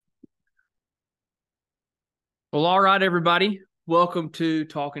Well, all right, everybody. Welcome to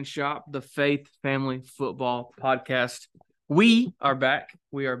Talking Shop, the Faith Family Football Podcast. We are back.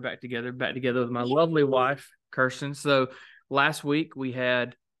 We are back together with my lovely wife, Kirsten. So last week we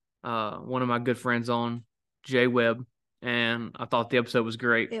had one of my good friends on, Jay Webb, and I thought the episode was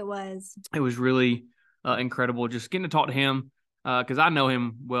great. It was. It was really incredible just getting to talk to him because I know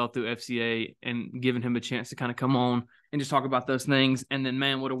him well through FCA and giving him a chance to kind of come on and just talk about those things. And then,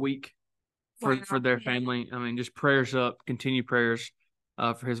 man, what a week for their family. I mean, just prayers up, continued prayers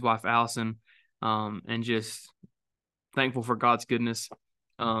for his wife Allison, and just thankful for God's goodness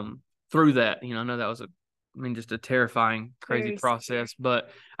through that. I know that was just a terrifying, crazy process. But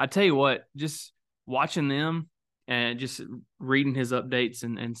I tell you what, just watching them and just reading his updates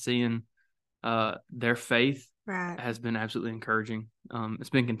and seeing their faith has been absolutely encouraging. It's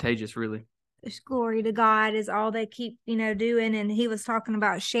been contagious, really. Glory to God is all they keep, doing. And he was talking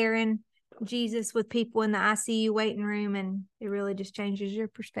about sharing Jesus with people in the ICU waiting room, and it really just changes your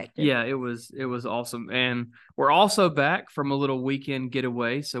perspective. Yeah, it was awesome. And we're also back from a little weekend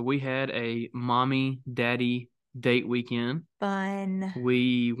getaway. So we had a mommy daddy date weekend. Fun.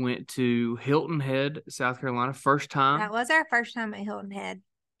 We went to Hilton Head, South Carolina, first time. That was our first time at Hilton Head.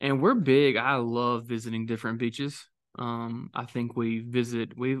 And we're big. I love visiting different beaches. I think we've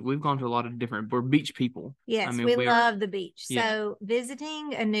gone to a lot of we're beach people. Yes, we love the beach. Yeah. So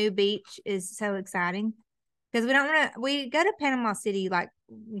visiting a new beach is so exciting because we go to Panama City like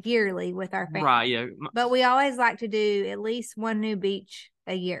yearly with our family. Right, yeah. But we always like to do at least one new beach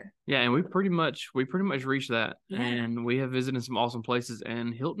a year. Yeah, and we pretty much reached that. Yeah. And we have visited some awesome places,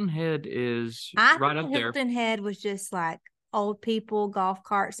 and Hilton Head is right up there. Hilton Head was just like old people, golf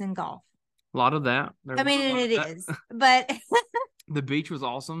carts, and golf. A lot of that. It is, but the beach was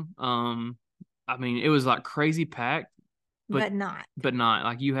awesome. It was like crazy packed, but not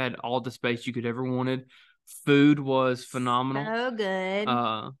like you had all the space you could ever wanted. Food was phenomenal. So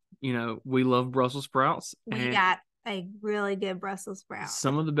good. We love Brussels sprouts. We got a really good Brussels sprout.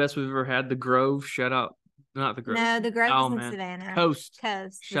 Some of the best we've ever had. The Grove, shout out. Not the Grove. No, the Grove is in Savannah. Coast.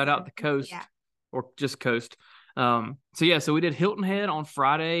 Shout out the Coast. Yeah. Or just Coast. So we did Hilton Head on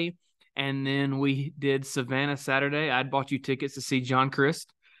Friday. And then we did Savannah Saturday. I'd bought you tickets to see John Christ.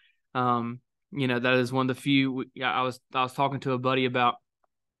 That is one of the few. I was talking to a buddy about,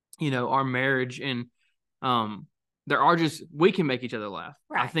 our marriage, and we can make each other laugh.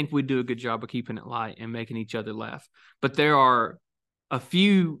 Right. I think we do a good job of keeping it light and making each other laugh. But there are a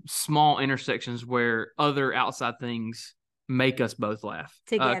few small intersections where other outside things make us both laugh.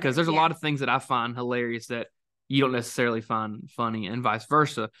 Because there's a lot of things that I find hilarious that you don't necessarily find funny, and vice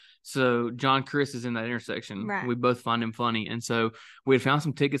versa. So John Chris is in that intersection. Right. We both find him funny. And so we had found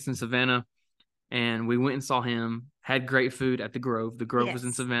some tickets in Savannah, and we went and saw him, had great food at the Grove. The Grove was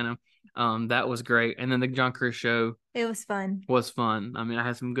in Savannah. That was great. And then the John Chris show. It was fun. I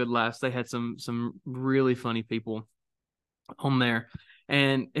had some good laughs. They had some really funny people on there.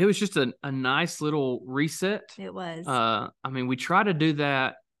 And it was just a nice little reset. It was. We try to do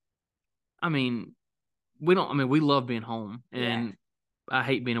that. We love being home, and I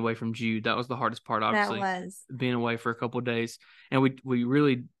hate being away from Jude. That was the hardest part, obviously. That was. Being away for a couple of days. And we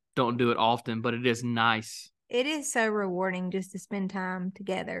really don't do it often, but it is nice. It is so rewarding just to spend time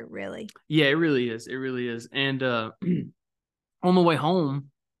together, really. Yeah, it really is. It really is. And on the way home,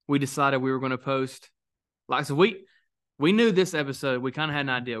 we decided we were going to post. We knew this episode, we kind of had an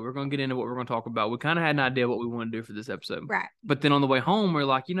idea. We're going to get into what we're going to talk about. We kind of had an idea what we want to do for this episode. Right. But then on the way home, we're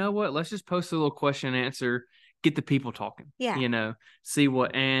like, you know what? Let's just post a little question and answer, get the people talking. Yeah. See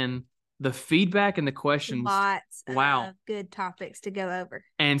what, and the feedback and the questions. Lots of good topics to go over.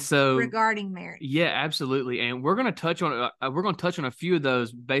 And so regarding marriage. Yeah, absolutely. And we're going to touch on a few of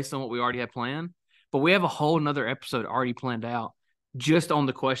those based on what we already have planned. But we have a whole nother episode already planned out just on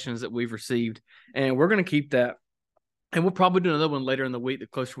the questions that we've received. And we're going to keep that. And we'll probably do another one later in the week, the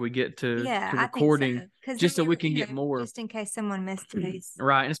closer we get to recording, just so we can get more. Just in case someone missed today's.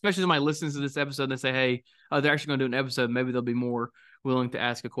 Right. And especially somebody listens to this episode and they say, hey, they're actually going to do an episode. Maybe they'll be more willing to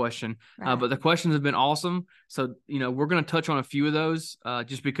ask a question. Right. But the questions have been awesome. So, we're going to touch on a few of those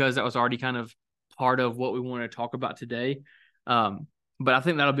just because that was already kind of part of what we wanted to talk about today. But I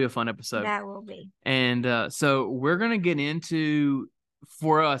think that'll be a fun episode. That will be. And so we're going to get into,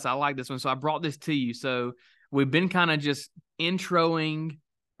 for us, I like this one. So I brought this to you. So we've been kind of just introing,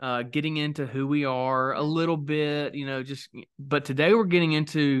 getting into who we are a little bit, but today we're getting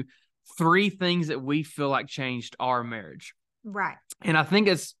into 3 things that we feel like changed our marriage. Right. And I think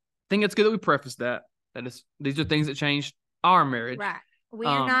it's good that we preface that these are things that changed our marriage. Right. We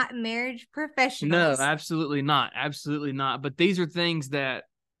are not marriage professionals. No, absolutely not. Absolutely not. But these are things that,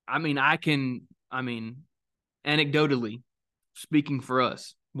 anecdotally speaking for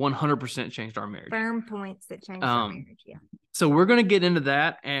us, 100% changed our marriage. Firm points that changed our marriage. Yeah. So we're going to get into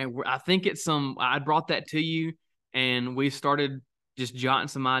that. And I think I brought that to you and we started just jotting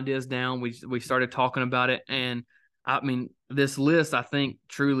some ideas down. We started talking about it. And I mean, this list, I think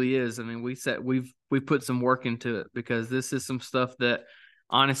truly is, I mean, we've put some work into it because this is some stuff that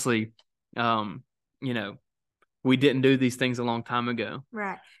honestly, we didn't do these things a long time ago.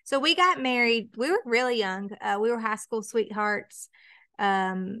 Right. So we got married. We were really young. We were high school sweethearts.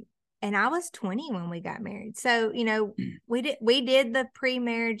 And I was 20 when we got married. So, we did the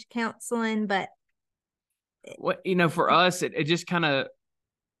pre-marriage counseling, but for us, it just kind of,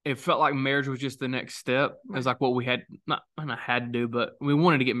 it felt like marriage was just the next step. Right. It was like what we had not had to do, but we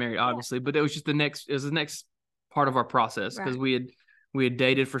wanted to get married, obviously. Yeah. But it was just the next part of our process because we had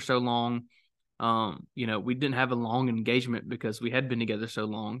dated for so long. We didn't have a long engagement because we had been together so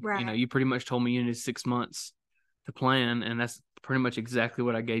long. Right. You pretty much told me you needed 6 months to plan, and that's pretty much exactly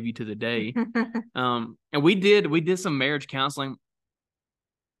what I gave you to the day. And we did some marriage counseling,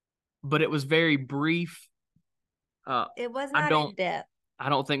 but it was very brief. It was not in depth. I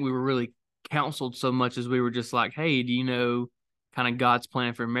don't think we were really counseled so much as we were just like, hey, do you know kind of God's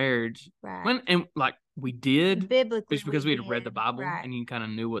plan for marriage? Right. And like we did biblically just because we had read the Bible, right, and you kind of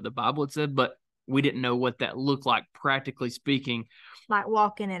knew what the Bible had said, but we didn't know what that looked like practically speaking. Like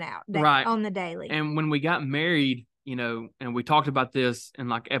walking it out right on the daily. And when we got married, and we talked about this in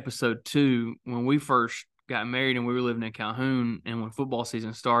like episode 2, when we first got married and we were living in Calhoun, and when football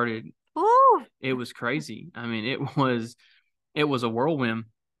season started, ooh, it was crazy. I mean, it was a whirlwind.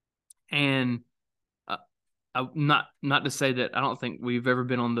 And not to say that I don't think we've ever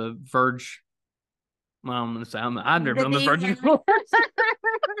been on the verge. Well, I'm going to say I've never been on the verge before.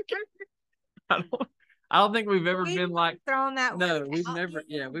 I don't think we've ever been like throwing that. No, we've never.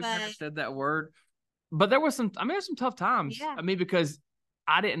 Yeah, we've never said that word. But there was there's some tough times. Yeah. I mean, because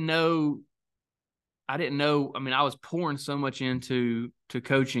I didn't know. I mean, I was pouring so much into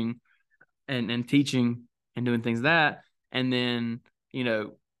coaching and teaching and doing things and then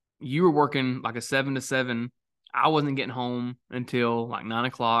you were working like a 7 to 7. I wasn't getting home until like 9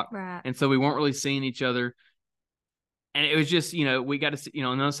 o'clock, right? And so we weren't really seeing each other. And it was just, we got to see,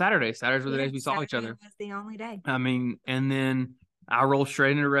 and on Saturdays were the days we saw each other. Was the only day. I mean, and then I rolled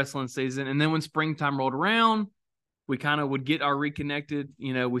straight into wrestling season. And then when springtime rolled around, we kind of would get our reconnected.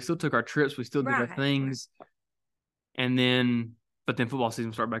 We still took our trips. We still did our things. Right. And but then football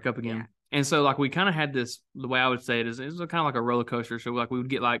season started back up again. Yeah. And so like we kind of had this, the way I would say it is kind of like a roller coaster. So like we would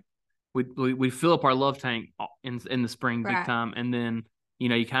get like, we'd fill up our love tank in the spring big time. And then,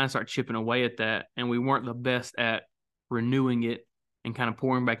 you kind of start chipping away at that. And we weren't the best at renewing it and kind of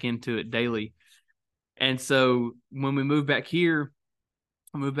pouring back into it daily. And so when we moved back here,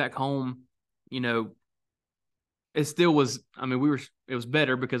 moved back home, it still was, I mean, it was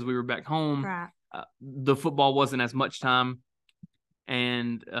better because we were back home. Right. The football wasn't as much time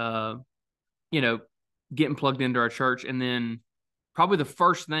and, getting plugged into our church. And then probably the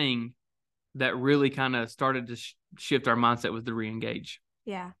first thing that really kind of started to shift our mindset was the re-engage.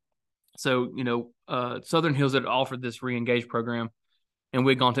 Yeah. So, Southern Hills had offered this re-engage program and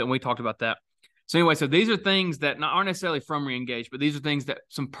we'd gone to it and we talked about that. So anyway, so these are things that aren't necessarily from re-engage, but these are things that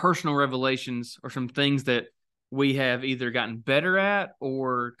some personal revelations or some things that we have either gotten better at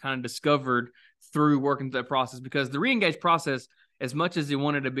or kind of discovered through working through that process. Because the re-engage process, as much as you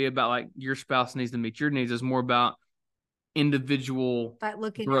wanted to be about like your spouse needs to meet your needs, is more about individual like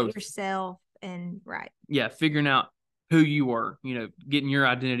looking growth. At yourself and right. Yeah, figuring out who you were, getting your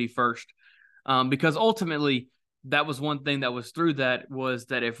identity first. Because ultimately that was one thing that was through that was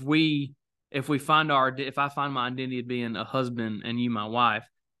that if I find my identity of being a husband and you my wife,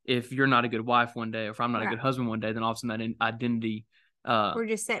 if you're not a good wife one day, or if I'm not a good husband one day, then all of a sudden that identity we're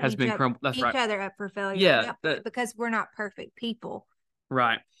just setting each other up for failure. Yeah, because we're not perfect people.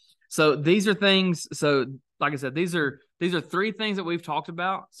 Right. So these are things. So like I said, these are 3 things that we've talked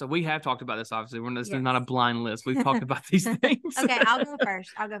about. So we have talked about this. Obviously, this is not a blind list. We've talked about these things. Okay, I'll go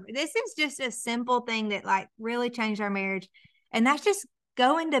first. This is just a simple thing that like really changed our marriage, and that's just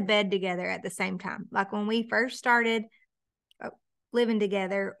going to bed together at the same time. Like when we first started living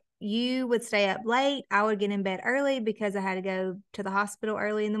together, you would stay up late. I would get in bed early because I had to go to the hospital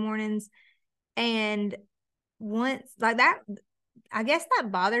early in the mornings. And once like that, I guess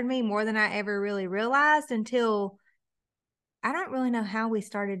that bothered me more than I ever really realized until I don't really know how we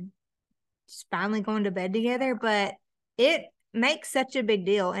started finally going to bed together, but it makes such a big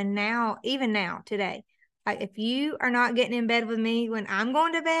deal. And now, even now, today, like if you are not getting in bed with me when I'm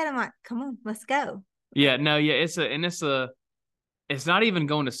going to bed, I'm like, come on, let's go. Yeah, no, yeah, it's not even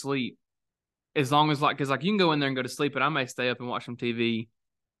going to sleep. as long as because you can go in there and go to sleep, but I may stay up and watch some TV,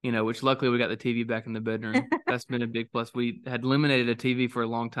 which luckily we got the TV back in the bedroom. That's been a big plus. We had eliminated a TV for a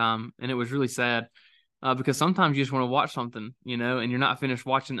long time, and it was really sad because sometimes you just want to watch something, and you're not finished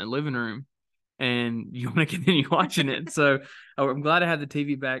watching the living room, and you want to continue watching it. So I'm glad I had the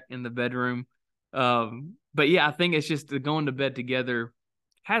TV back in the bedroom. But yeah, I think it's just the going to bed together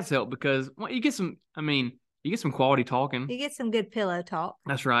has helped because you get some quality talking. You get some good pillow talk.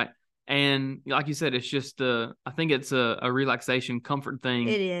 That's right. And like you said, it's just I think it's a relaxation, comfort thing.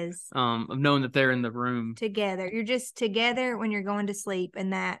 It is. Of knowing that they're in the room together. You're just together when you're going to sleep,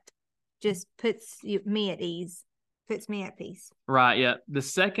 and that just puts me at ease, puts me at peace. Right. Yeah.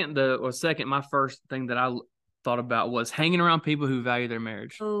 My first thing that I thought about was hanging around people who value their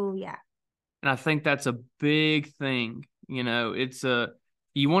marriage. Oh yeah. And I think that's a big thing. It's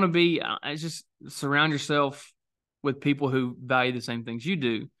you want to be. It's just surround yourself with people who value the same things you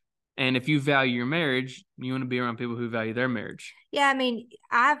do. And if you value your marriage, you want to be around people who value their marriage. Yeah, I mean,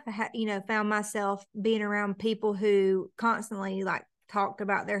 I've found myself being around people who constantly talked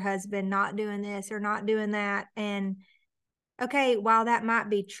about their husband not doing this or not doing that. And okay, while that might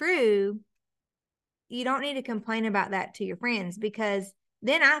be true, you don't need to complain about that to your friends, because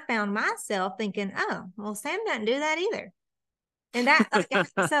then I found myself thinking, oh, well, Sam doesn't do that either. And that,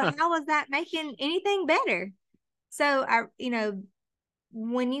 so how was that making anything better? So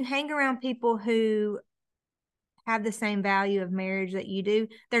when you hang around people who have the same value of marriage that you do,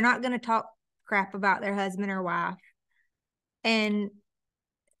 they're not going to talk crap about their husband or wife. And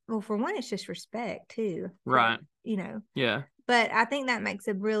well, for one, it's just respect too. Right. Yeah. But I think that makes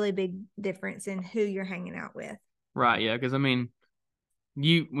a really big difference in who you're hanging out with. Right. Yeah. Because when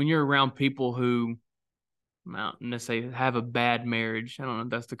you're around people who not necessarily have a bad marriage, I don't know if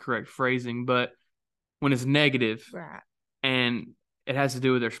that's the correct phrasing, but when it's negative, right, and it has to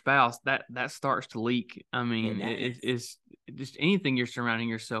do with their spouse, that starts to leak. I mean, it's just anything you're surrounding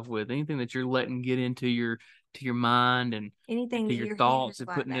yourself with, anything that you're letting get into your mind and anything to your thoughts and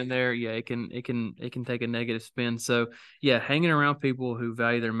putting in there. Yeah, it can take a negative spin. So yeah, hanging around people who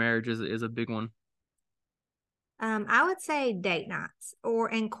value their marriage is a big one. I would say date nights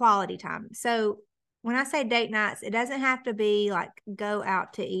and quality time. So when I say date nights, it doesn't have to be go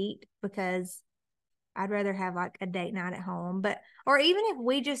out to eat, because I'd rather have a date night at home, or even if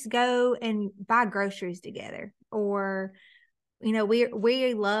we just go and buy groceries together, or,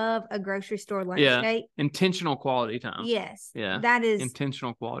 we love a grocery store lunch date. Intentional quality time. Yes. Yeah. That is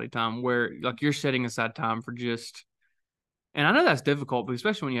intentional quality time where you're setting aside time for just, and I know that's difficult, but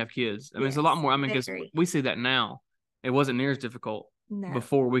especially when you have kids. I mean, it's a lot more. I mean, because we see that now. It wasn't near as difficult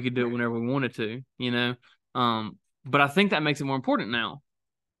before. We could do it whenever we wanted to, but I think that makes it more important now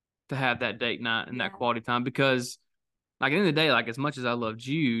to have that date night and that quality time, because at the end of the day, as much as I love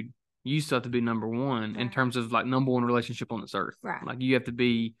Jude, you still have to be number one in terms of number one relationship on this earth. Right. You have to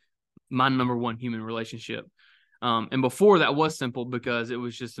be my number one human relationship. And before that was simple because it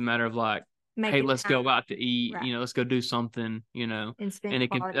was just a matter of hey, let's go out to eat, right, let's go do something, and spend and it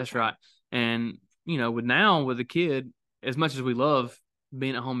can, that's right. And, with a kid, as much as we love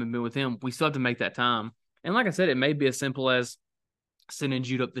being at home and being with him, we still have to make that time. And like I said, it may be as simple as sending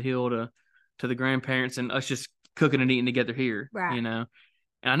Jude up the hill to the grandparents and us just cooking and eating together here, right.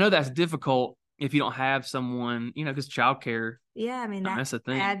 And I know that's difficult if you don't have someone, because childcare. Yeah, I mean, that's a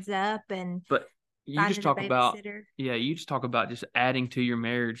thing. Adds up, but you just talk about, you just talk about just adding to your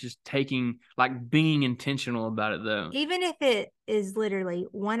marriage, just taking, being intentional about it though. Even if it is literally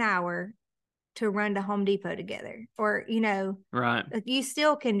 1 hour to run to Home Depot together, or, right. You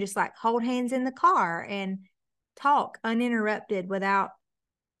still can just hold hands in the car and talk uninterrupted without,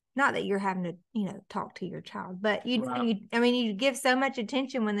 not that you're having to, talk to your child, but you give so much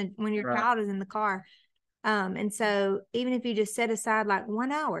attention when your child is in the car. And so even if you just set aside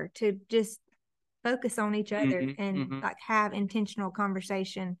 1 hour to just focus on each other and have intentional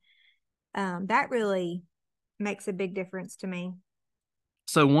conversation, that really makes a big difference to me.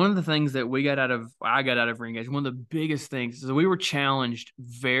 So one of the things that I got out of reengage, one of the biggest things is we were challenged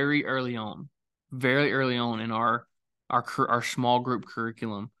very early on in our small group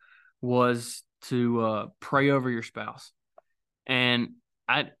curriculum was to pray over your spouse. And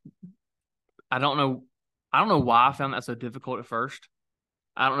I don't know why I found that so difficult at first.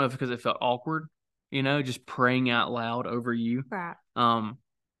 I don't know if because it felt awkward, just praying out loud over you. Right.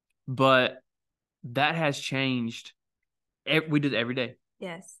 But that has changed. We do it every day.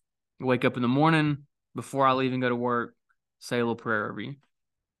 Yes. Wake up in the morning before I leave and go to work, say a little prayer over you.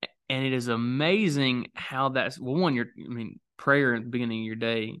 And it is amazing how that's prayer at the beginning of your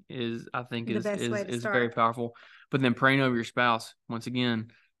day is, I think, is very powerful. But then praying over your spouse, once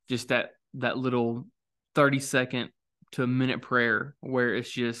again, just that that little 30-second to a minute prayer where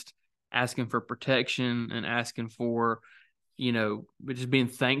it's just asking for protection and asking for, just being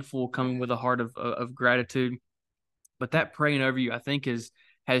thankful, coming with a heart of gratitude. But that praying over you, I think,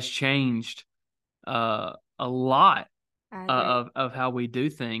 has changed a lot of how we do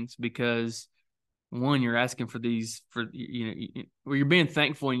things, because one, you're asking for these where you're being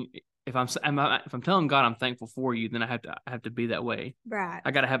thankful. And if I'm telling God I'm thankful for you, then I have to be that way. Right.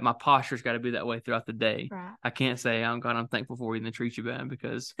 I got to have my posture's got to be that way throughout the day. Right. I can't say, "Oh God, I'm thankful for you," and then treat you bad,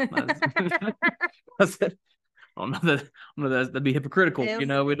 because I don't know that'd be hypocritical.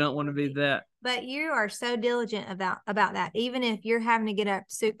 We don't want to be that. But you are so diligent about that. Even if you're having to get up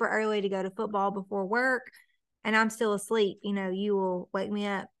super early to go to football before work, and I'm still asleep, you will wake me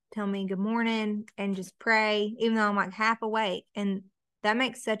up, tell me good morning, and just pray, even though I'm like half awake. And that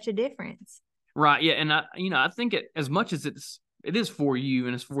makes such a difference. Right. Yeah. And I think as much as it is for you,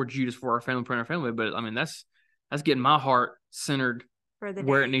 and it's for Judas, for our family, praying our family, but I mean, that's getting my heart centered for the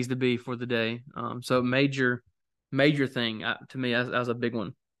where day. It needs to be for the day. So major thing to me as a big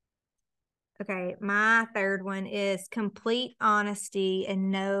one. Okay. My third one is complete honesty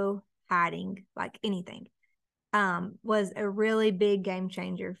and no hiding, like anything. Was a really big game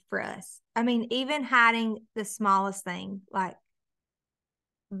changer for us. I mean, even hiding the smallest thing, like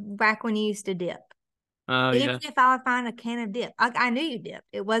back when you used to dip. Even if I would find a can of dip, like I knew you dipped.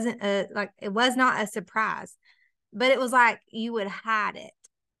 It wasn't it was not a surprise, but it was like you would hide it,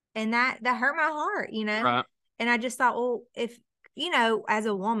 and that hurt my heart, Right. And I just thought, well, if as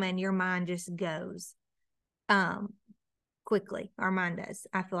a woman, your mind just goes, quickly. Our mind does.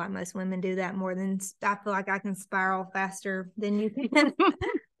 I feel like most women do that more than I feel like I can spiral faster than you can.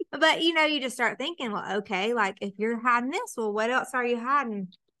 But you just start thinking, well, okay, like if you're hiding this, well, what else are you hiding?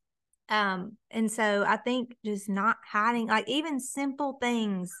 And so I think just not hiding, like even simple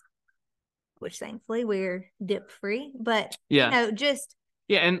things, which thankfully we're dip free, but just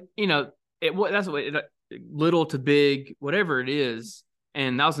and that's what little to big, whatever it is.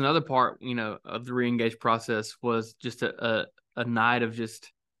 And that was another part, of the re-engage process, was just a night of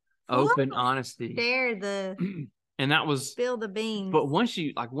just open honesty. Share and that was spill the beans. But once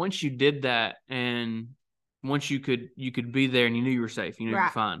you did that, and once you could be there, and you knew you were safe, you knew you were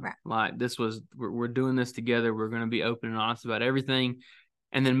fine. Right. Like we're doing this together. We're going to be open and honest about everything.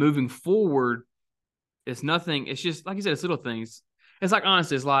 And then moving forward, it's nothing. It's just, like you said, it's little things. It's like,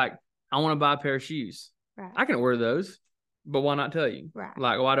 honestly, it's like, I want to buy a pair of shoes. Right. I can wear those. But why not tell you? Right.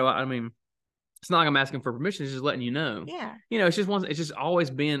 Like, why do I mean, it's not like I'm asking for permission. It's just letting you know. Yeah. It's just always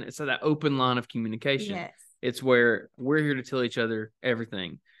been, it's that open line of communication. Yes. It's where we're here to tell each other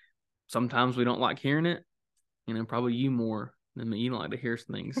everything. Sometimes we don't like hearing it. Probably you more than me. You don't like to hear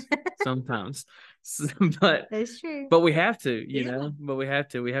things sometimes. But that's true. But we have to, but we have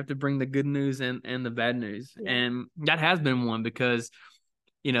to bring the good news and the bad news. Yeah. And that has been one, because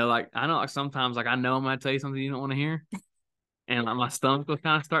like I know, like sometimes, like I know I'm gonna tell you something you don't want to hear, and like my stomach will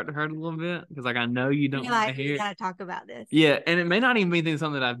kind of start to hurt a little bit, because like I know you don't want to hear. You gotta talk about this. Yeah, and it may not even be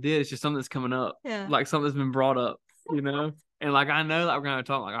something that I've did. It's just something that's coming up. Yeah, like something that's been brought up. And like I know that we're gonna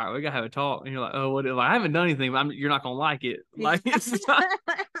talk. Like, all right, we gotta have a talk. And you're like, oh, what? Like, I haven't done anything, but you're not gonna like it. Like it's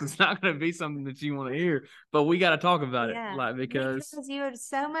not gonna be something that you want to hear. But we gotta talk about it. Like because you would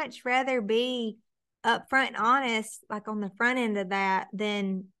so much rather be upfront and honest, like on the front end of that,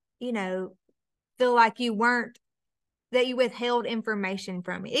 than feel like that you withheld information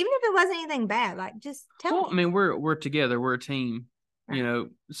from me, even if it wasn't anything bad. Like just tell me. I mean, we're together. We're a team. Right.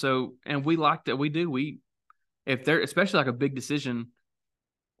 So, and we like that. We do. If they're, especially like a big decision,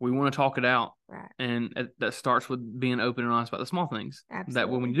 we want to talk it out. Right. And that starts with being open and honest about the small things. Absolutely. That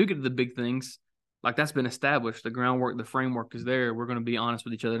when you do get to the big things, like that's been established, the groundwork, the framework is there. We're going to be honest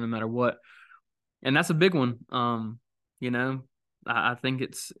with each other no matter what. And that's a big one. I think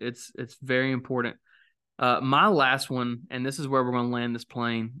it's very important. My last one, and this is where we're going to land this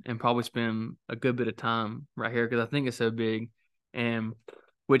plane and probably spend a good bit of time right here, because I think it's so big, and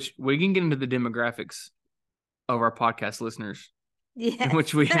which we can get into the demographics of our podcast listeners,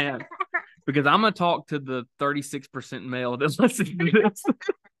 which we have, because I'm going to talk to the 36% male that listen to this.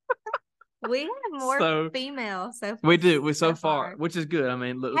 We have more female so far. We do. We so far, which is good. I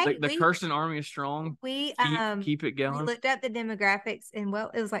mean, look, the Kirsten army is strong. We keep it going. We looked up the demographics, and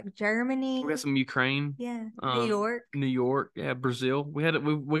it was like Germany. We got some Ukraine. Yeah. New York. Yeah. Brazil. We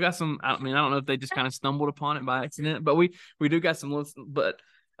got some. I mean, I don't know if they just kind of stumbled upon it by accident, but we do got some listen. But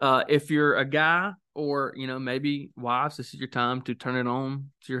if you're a guy, or maybe wives, this is your time to turn it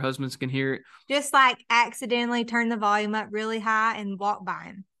on so your husbands can hear it. Just like accidentally turn the volume up really high and walk by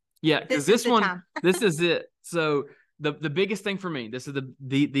him. Yeah, because this one, this is it. So the biggest thing for me, this is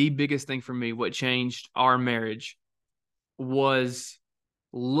the biggest thing for me, what changed our marriage was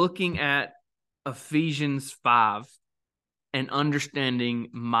looking at Ephesians 5 and understanding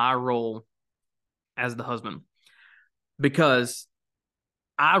my role as the husband. Because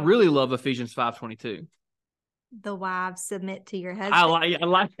I really love Ephesians 5:22. The wives submit to your husband. I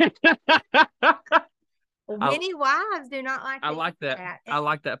like it. Many wives do not like. I like that. I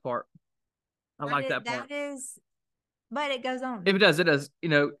like that part. I like that part. That is, but it goes on. If it does, it does. You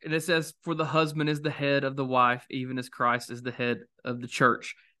know, and it says, "For the husband is the head of the wife, even as Christ is the head of the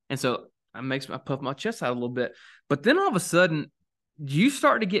church." And so it makes me puff my chest out a little bit. But then all of a sudden, you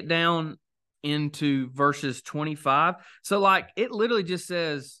start to get down into verses 25. So like it literally just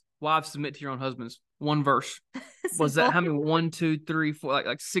says, "Wives, submit to your own husbands." One verse. Was that how many? 1, 2, 3, 4,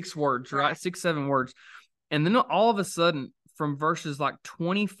 like 6 words, right? 6, 7 words. And then all of a sudden, from verses like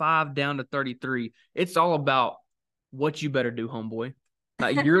 25 down to 33, it's all about what you better do, homeboy.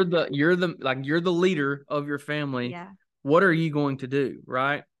 Like you're the leader of your family. Yeah. What are you going to do,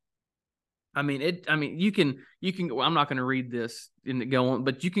 right? You can well, I'm not going to read this and go on,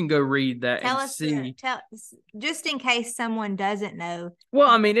 but you can go read that tell and us see. Just in case someone doesn't know. Well,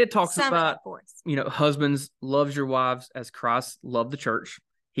 I mean, it talks about, husbands, loves your wives as Christ loved the church.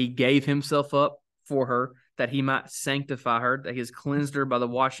 He gave himself up for her that he might sanctify her, that he has cleansed her by the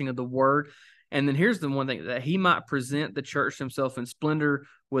washing of the word. And then here's the one thing, that he might present the church himself in splendor,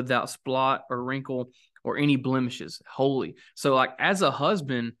 without spot or wrinkle or any blemishes, holy. So like as a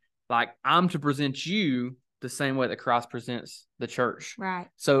husband, like I'm to present you the same way that Christ presents the church. Right.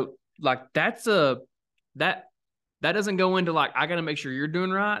 So like that doesn't go into like, I got to make sure you're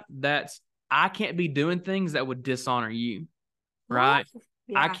doing right. I can't be doing things that would dishonor you. Right.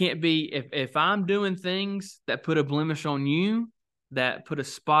 Yeah. I can't be, if I'm doing things that put a blemish on you, that put a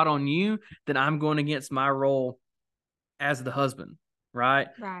spot on you, then I'm going against my role as the husband. Right.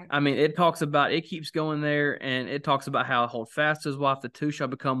 I mean, it keeps going there, and it talks about how hold fast to his wife, the two shall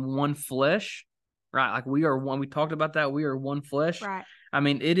become one flesh. Right. Like we are one. We talked about that. We are one flesh. Right. I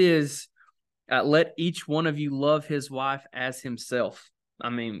mean, it is, let each one of you love his wife as himself. I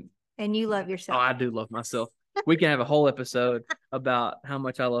mean, and you love yourself. Oh, I do love myself. We can have a whole episode about how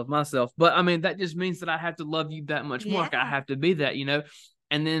much I love myself. But I mean, that just means that I have to love you that much more. Like, I have to be that,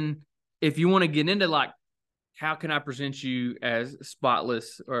 And then if you want to get into like, how can I present you as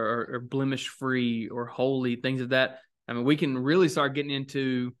spotless or blemish free or holy, things of that. I mean, we can really start getting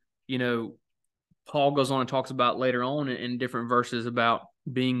into, Paul goes on and talks about later on in different verses about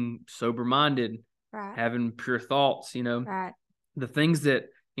being sober minded, having pure thoughts, the things that,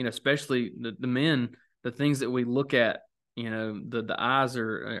 especially the men, the things that we look at, the eyes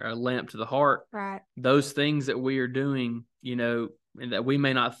are a lamp to the heart. Right. Those things that we are doing, and that we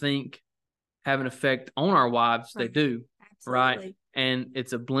may not think have an effect on our wives, they do. Absolutely. Right. And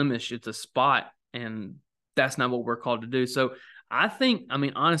it's a blemish, it's a spot, and that's not what we're called to do. So I think,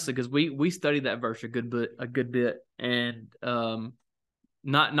 honestly, because we studied that verse a good bit, and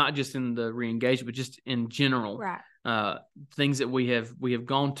not just in the re-engagement, but just in general. Right. Things that we have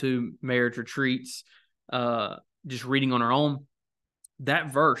gone to marriage retreats, just reading on our own.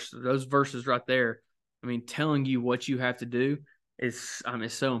 That verse, those verses right there, telling you what you have to do is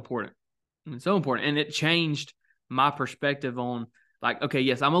so important. It's so important. And it changed my perspective on like, okay,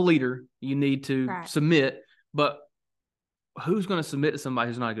 yes, I'm a leader. You need to submit, but who's going to submit to somebody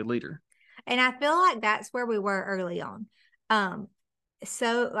who's not a good leader? And I feel like that's where we were early on.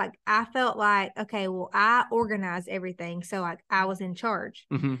 So like, I felt like, okay, well, I organized everything. So like I was in charge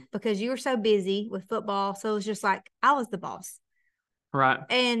because you were so busy with football. So it was just like, I was the boss. Right.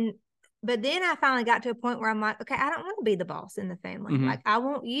 But then I finally got to a point where I'm like, okay, I don't want to be the boss in the family. Like, I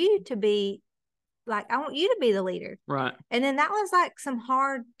want you to be the leader. Right. And then that was like some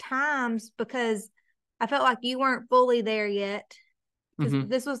hard times because I felt like you weren't fully there yet. Because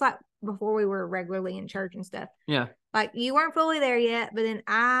this was like before we were regularly in church and stuff. Yeah. Like you weren't fully there yet, but then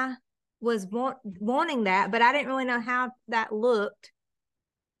I was wanting that, but I didn't really know how that looked.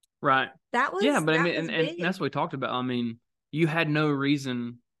 Right. That was, but and that's what we talked about. You had no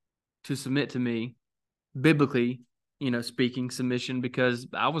reason to submit to me, biblically, speaking, submission, because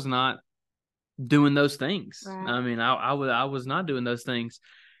I was not doing those things. Right. I was not doing those things.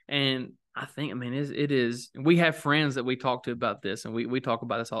 And I think, it is, we have friends that we talk to about this, and we talk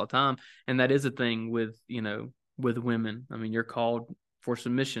about this all the time. And that is a thing with, with women. You're called for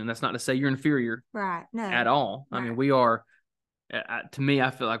submission. That's not to say you're inferior. Right. No. At all. Right. We are, to me,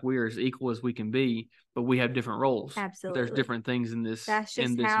 I feel like we are as equal as we can be, but we have different roles. Absolutely. There's different things in this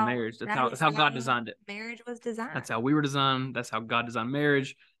marriage. That's how God designed it. Marriage was designed. That's how we were designed. That's how God designed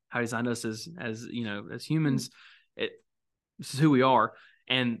marriage, how he designed us as humans. this is who we are.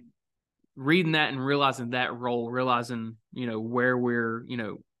 And reading that and realizing that role, realizing, where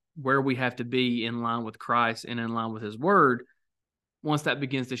where we have to be in line with Christ and in line with his word, once that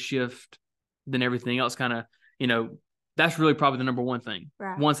begins to shift, then everything else kind of, that's really probably the number one thing.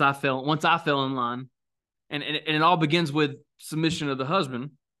 Right. Once I fell in line, and it all begins with submission of the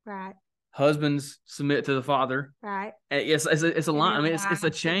husband. Right. Husbands submit to the father. Right. It's a line. I mean, it's a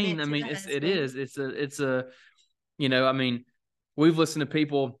chain. I mean, it is. It's a, I mean, we've listened to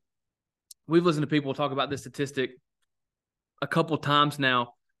people talk about this statistic a couple times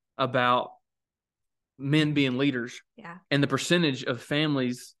now about men being leaders. Yeah. And the percentage of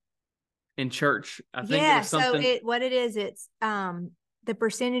families in church. I think it was something. So what it is, it's the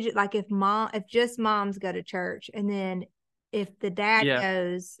percentage, like if just moms go to church, and then if the dad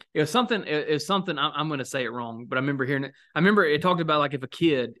goes, it was something. I'm going to say it wrong, but I remember hearing it. I remember it talked about like if a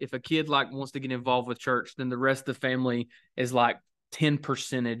kid like wants to get involved with church, then the rest of the family is like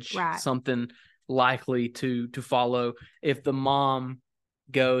 10%, right, something likely to follow. If the mom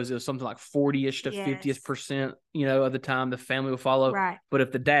goes, it was something like 40ish to 50ish%, of the time the family will follow. Right. But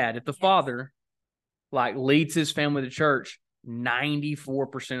if the father like leads his family to church,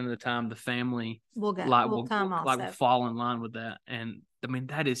 94% of the time the family will fall in line with that. And I mean,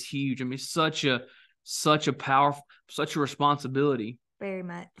 that is huge. I mean, such a powerful, such a responsibility. Very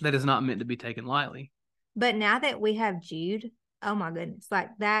much. That is not meant to be taken lightly. But now that we have Jude, oh my goodness, like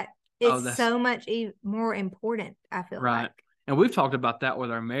that, it's so much more important, I feel right. like. And we've talked about that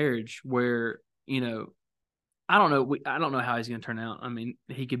with our marriage where, I don't know how he's going to turn out. I mean,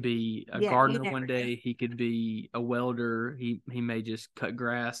 he could be a gardener one day. He could be a welder. He may just cut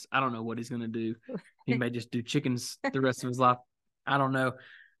grass. I don't know what he's going to do. He may just do chickens the rest of his life. I don't know.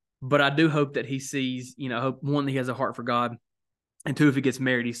 But I do hope that he sees, one, that he has a heart for God. And two, if he gets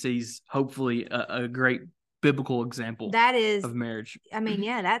married, he sees hopefully a great biblical example of marriage. I mean,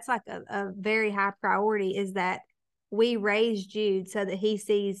 that's like a very high priority, is that we raise Jude so that he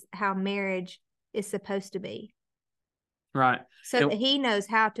sees how marriage is supposed to be. Right. So that he knows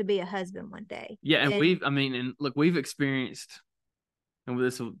how to be a husband one day. Yeah. And we've experienced, and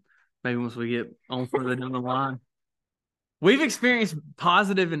this will maybe once we get on further down the line, we've experienced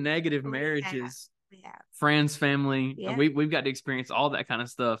positive and negative marriages, friends, family. Yeah. We've got to experience all that kind of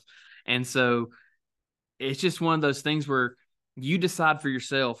stuff. And so it's just one of those things where you decide for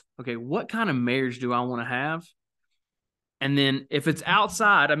yourself, okay, what kind of marriage do I want to have? And then if it's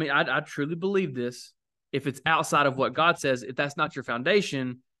outside, I mean, I truly believe this. If it's outside of what God says, if that's not your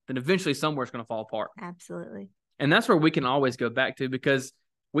foundation, then eventually somewhere it's going to fall apart. Absolutely. And that's where we can always go back to, because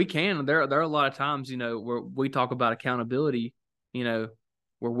there are a lot of times, where we talk about accountability, where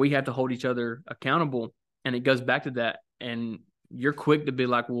we have to hold each other accountable, and it goes back to that. And you're quick to be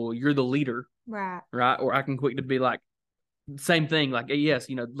like, well, you're the leader. Right. Right. Or I can quick to be like, same thing. Like, yes,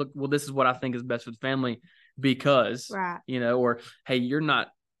 look, well, this is what I think is best for the family because, right. Or, hey, you're not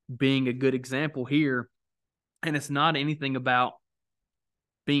being a good example here. And it's not anything about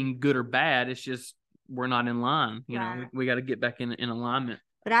being good or bad. It's just we're not in line. We got to get back in alignment.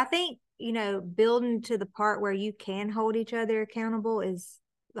 But I think, building to the part where you can hold each other accountable is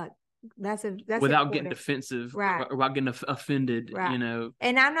like, that's without important. Getting defensive, right? Or without getting offended, right.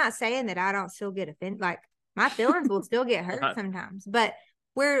 And I'm not saying that I don't still get offended. Like my feelings will still get hurt right. sometimes, but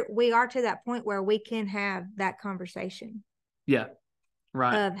we are to that point where we can have that conversation. Yeah.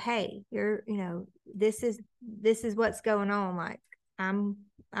 Right. Of, hey, you're, this is what's going on. Like I'm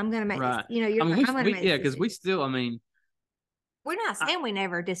going to make right. this, I'm going to make yeah. Cause we still, we're not saying we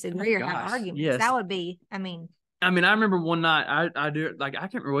never disagree or have arguments. Yes. That would be, I remember one night I do, like, I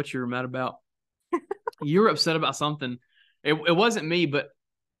can't remember what you were mad about. You were upset about something. It wasn't me,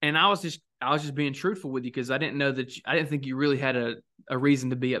 and I was just being truthful with you, because I didn't know that I didn't think you really had a reason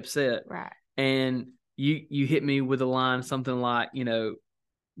to be upset. Right. And you hit me with a line, something like,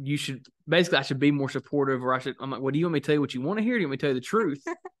 you should basically, I should be more supportive, or I'm like, well, do you want me to tell you what you want to hear? Or do you want me to tell you the truth?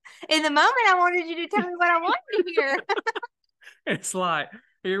 In the moment, I wanted you to tell me what I wanted to hear. It's like,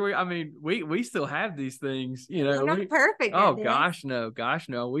 we still have these things, We're not perfect. Oh gosh,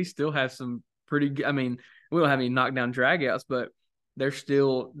 no. We still have some pretty, we don't have any knockdown dragouts, but there's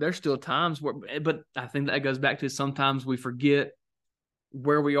still times where, but I think that goes back to sometimes we forget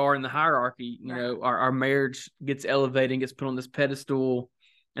where we are in the hierarchy. Right. Our marriage gets elevated, gets put on this pedestal.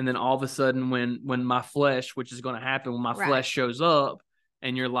 And then all of a sudden when my flesh, which is going to happen when my right. flesh shows up,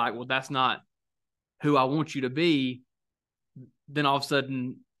 and you're like, well, that's not who I want you to be. Then all of a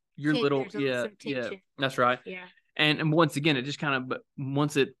sudden you're that's right. Yeah. And once again, it just kind of, but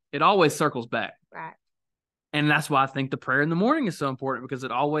once it always circles back. Right. And that's why I think the prayer in the morning is so important, because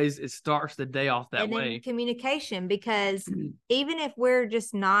it starts the day off that and then way. Communication, because even if we're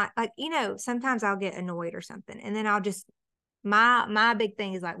just not like, sometimes I'll get annoyed or something, and then I'll just my big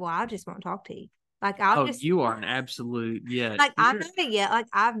thing is like, well, I just won't talk to you. Like you are an absolute like I'm not a yell. Like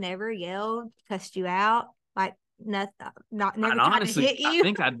I've never yelled, cussed you out, like nothing, never tried honestly, to hit you. I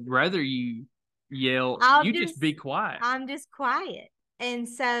think I'd rather you yell. You just be quiet. I'm just quiet. And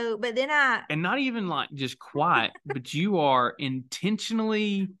so, but then and not even like just quiet, but you are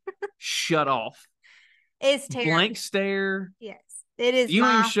intentionally shut off. It's terrible. Blank stare. Yes, it is.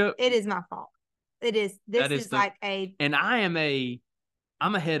 It is my fault. It is. This is like a. And I'm a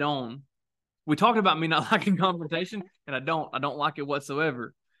head on. We talked about me not liking confrontation, and I don't like it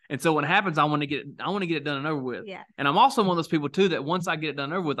whatsoever. And so when it happens, I want to get it done and over with. Yeah. And I'm also one of those people too that once I get it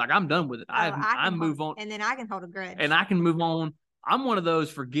done over with, like I'm done with it. I move on, and then I can hold a grudge, and I can move on. I'm one of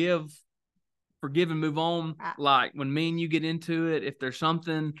those forgive and move on. Right. Like when me and you get into it, if there's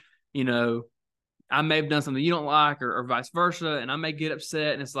something, I may have done something you don't like, or vice versa, and I may get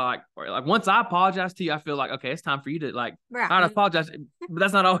upset, and it's like once I apologize to you, I feel like, okay, it's time for you to right. I apologize, but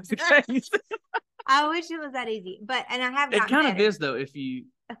that's not always the case. I wish it was that easy, but I have. It kind of is though, if you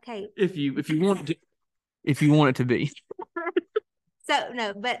want it to be. So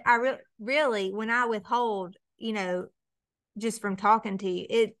no, but I really when I withhold, just from talking to you,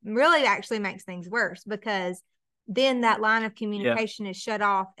 it really actually makes things worse, because then that line of communication is shut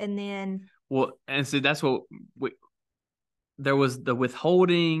off, and then. Well, and so that's what there was the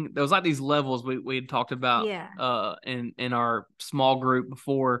withholding. There was like these levels we had talked about in our small group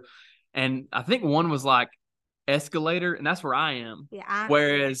before. And I think one was like escalator, and that's where I am. Yeah,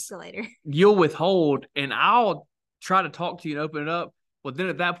 whereas escalator. You'll withhold, and I'll try to talk to you and open it up. Well, then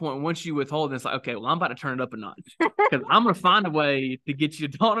at that point, once you withhold, it's like, okay, well, I'm about to turn it up a notch, because I'm going to find a way to get you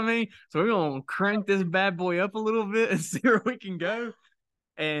to talk to me. So we're going to crank this bad boy up a little bit and see where we can go.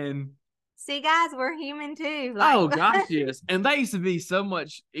 And see, guys, we're human too. Oh gosh, yes. And that used to be so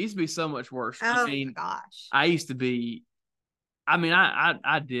much. It used to be so much worse. Oh gosh. I used to be. I mean,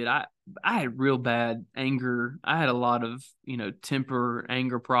 I did. I had real bad anger. I had a lot of temper,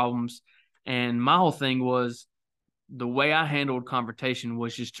 anger problems, and my whole thing was the way I handled confrontation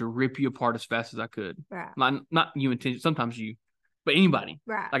was just to rip you apart as fast as I could. Right. Not you intentionally, sometimes you, but anybody.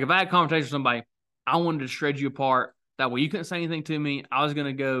 Right. Like if I had a conversation with somebody, I wanted to shred you apart. That way you couldn't say anything to me. I was going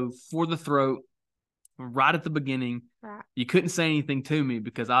to go for the throat right at the beginning. Right. You couldn't say anything to me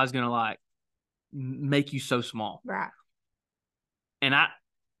because I was going to make you so small. Right. And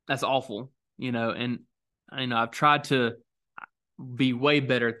that's awful, and I've tried to be way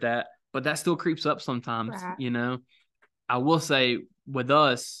better at that, but that still creeps up sometimes, right. I will say with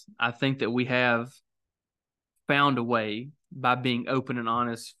us, I think that we have found a way by being open and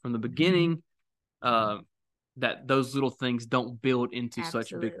honest from the beginning, that those little things don't build into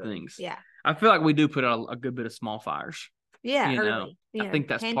such big things. Yeah. I feel like we do put out a good bit of small fires. Yeah. Early. I think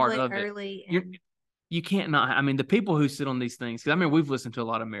that's part of early it. You can't not. I mean, the people who sit on these things, because we've listened to a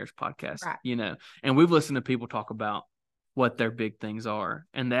lot of marriage podcasts, right. And we've listened to people talk about what their big things are,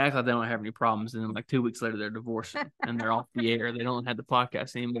 and they act like they don't have any problems, and then like 2 weeks later they're divorced and they're off the air. They don't have the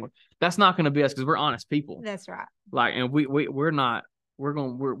podcast anymore. That's not going to be us, because we're honest people. That's right. And we're not.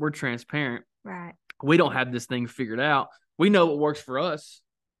 We're transparent. Right. We don't have this thing figured out. We know what works for us.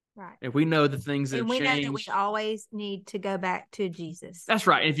 Right. If we know the things that have changed. And we know that we always need to go back to Jesus. That's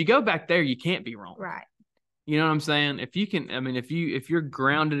right. And if you go back there, you can't be wrong. Right. You know what I'm saying? If you can, if you're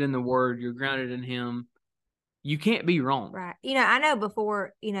grounded in the Word, you're grounded in Him, you can't be wrong. Right. I know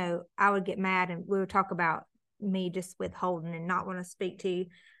before, I would get mad and we would talk about me just withholding and not want to speak to you.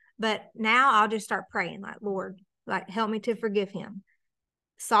 But now I'll just start praying, like, Lord, help me to forgive him.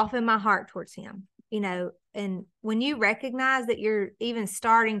 Soften my heart towards him. And when you recognize that you're even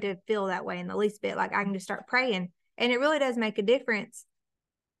starting to feel that way in the least bit, I can just start praying, and it really does make a difference,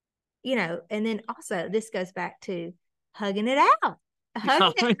 and then also this goes back to hugging it out.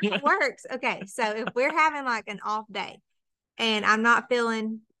 Hugging it works. Okay. So if we're having an off day and I'm not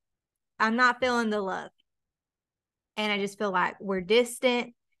feeling the love, and I just feel like we're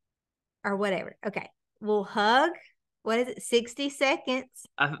distant or whatever. Okay. We'll hug. What is it? 60 seconds.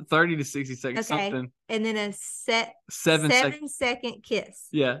 30 to 60 seconds. Okay. Something. And then a seven second kiss.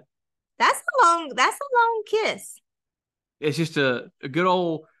 Yeah. That's a long kiss. It's just a good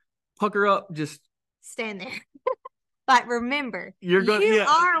old pucker up, just stand there. Remember, you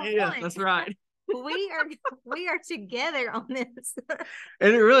are one. That's right. we are together on this.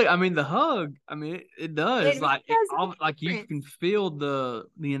 And it really, the hug, it does. You can feel the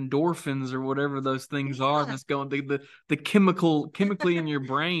endorphins or whatever those things are that's going, the chemically in your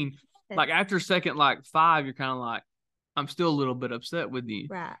brain. Like after second like 5, you're kind of like, I'm still a little bit upset with you.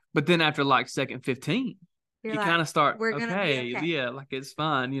 Right. But then after like second 15, You're you like, kind of start, we're gonna be okay. yeah, like it's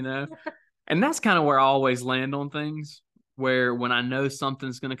fine, you know. And that's kind of where I always land on things, where when I know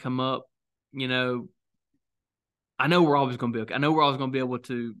something's going to come up, you know, I know we're always going to be okay. I know we're always going to be able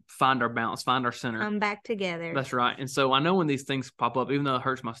to find our balance, find our center. Come back together. That's right. And so I know when these things pop up, even though it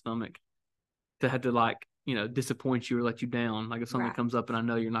hurts my stomach to have to like, you know, disappoint you or let you down. Like if something comes up and I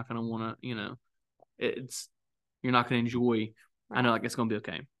know you're not going to want to, you know, you're not going to enjoy. Right. I know like it's going to be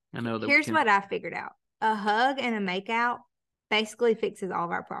okay. I know that. Here's what I figured out. A hug and a makeout basically fixes all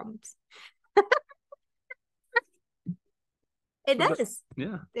of our problems. It does.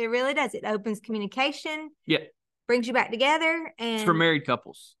 Yeah. It really does. It opens communication. Yeah. Brings you back together. And it's for married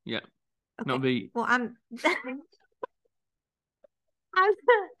couples. Yeah. Okay. Don't be. Well,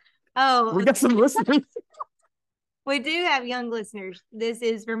 oh. We got some listeners. We do have young listeners. This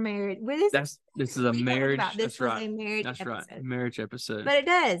is for marriage. This is a marriage. This that's was right. A marriage that's episode. Right. Marriage episode. But it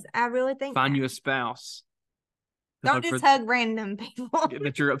does. I really think. Find you a spouse. Don't just hug random people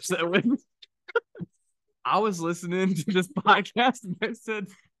that you're upset with. I was listening to this podcast and they said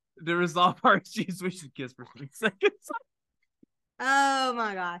to resolve our issues, we should kiss for 20 seconds. Oh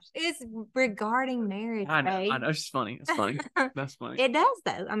my gosh. It's regarding marriage. I know. It's funny. It's funny. That's funny. It does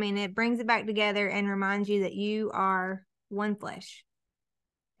though. I mean, it brings it back together and reminds you that you are one flesh.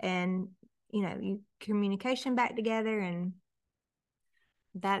 And, you know, you communication back together, and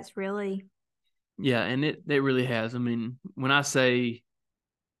that's really. Yeah, and it really has. I mean, when I say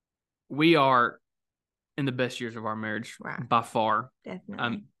we are in the best years of our marriage, right, by far.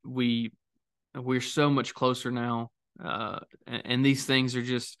 Definitely. We're so much closer now. And these things are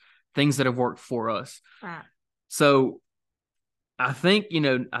just things that have worked for us. Right. So I think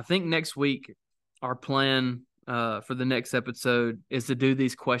next week our plan for the next episode is to do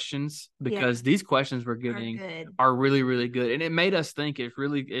these questions, because these questions we're getting are really, really good. And it made us think. It's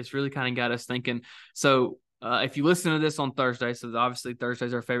really kind of got us thinking. So if you listen to this on Thursday, so obviously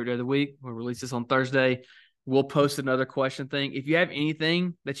Thursday's our favorite day of the week. We'll release this on Thursday. We'll post another question thing. If you have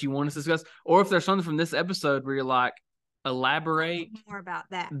anything that you want us to discuss, or if there's something from this episode where you're like, elaborate more about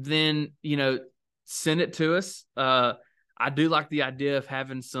that, then, you know, send it to us. I do like the idea of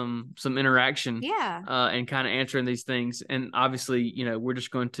having some interaction. Yeah. And kind of answering these things. And obviously, you know, we're just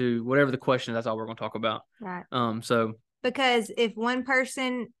going to, whatever the question is, that's all we're going to talk about. Right. So. Because if one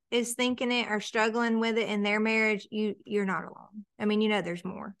person is thinking it or struggling with it in their marriage, you're not alone. I mean, you know, there's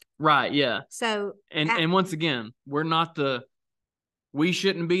more. Right. Yeah. So. And once again, we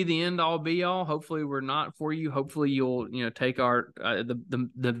shouldn't be the end all be all. Hopefully we're not for you. Hopefully you'll, you know, take our,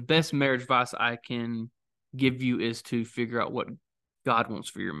 the best marriage advice I can give you is to figure out what God wants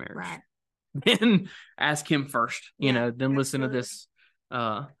for your marriage. Right. Then ask him first, you know, then listen to this.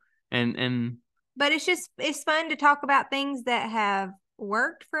 But it's fun to talk about things that have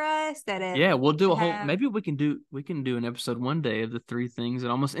worked for us. We'll do maybe we can do an episode one day of the 3 things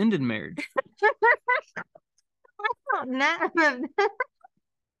that almost ended marriage.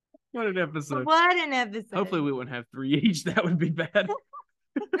 What an episode. Hopefully we wouldn't have 3 each. That would be bad.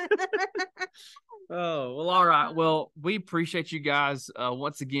 Oh, well, all right. Well, we appreciate you guys.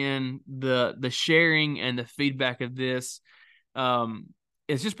 Once again, the sharing and the feedback of this.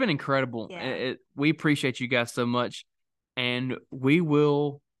 It's just been incredible. Yeah. We appreciate you guys so much. And we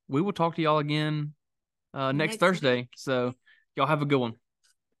will talk to y'all again next Thursday. So y'all have a good one.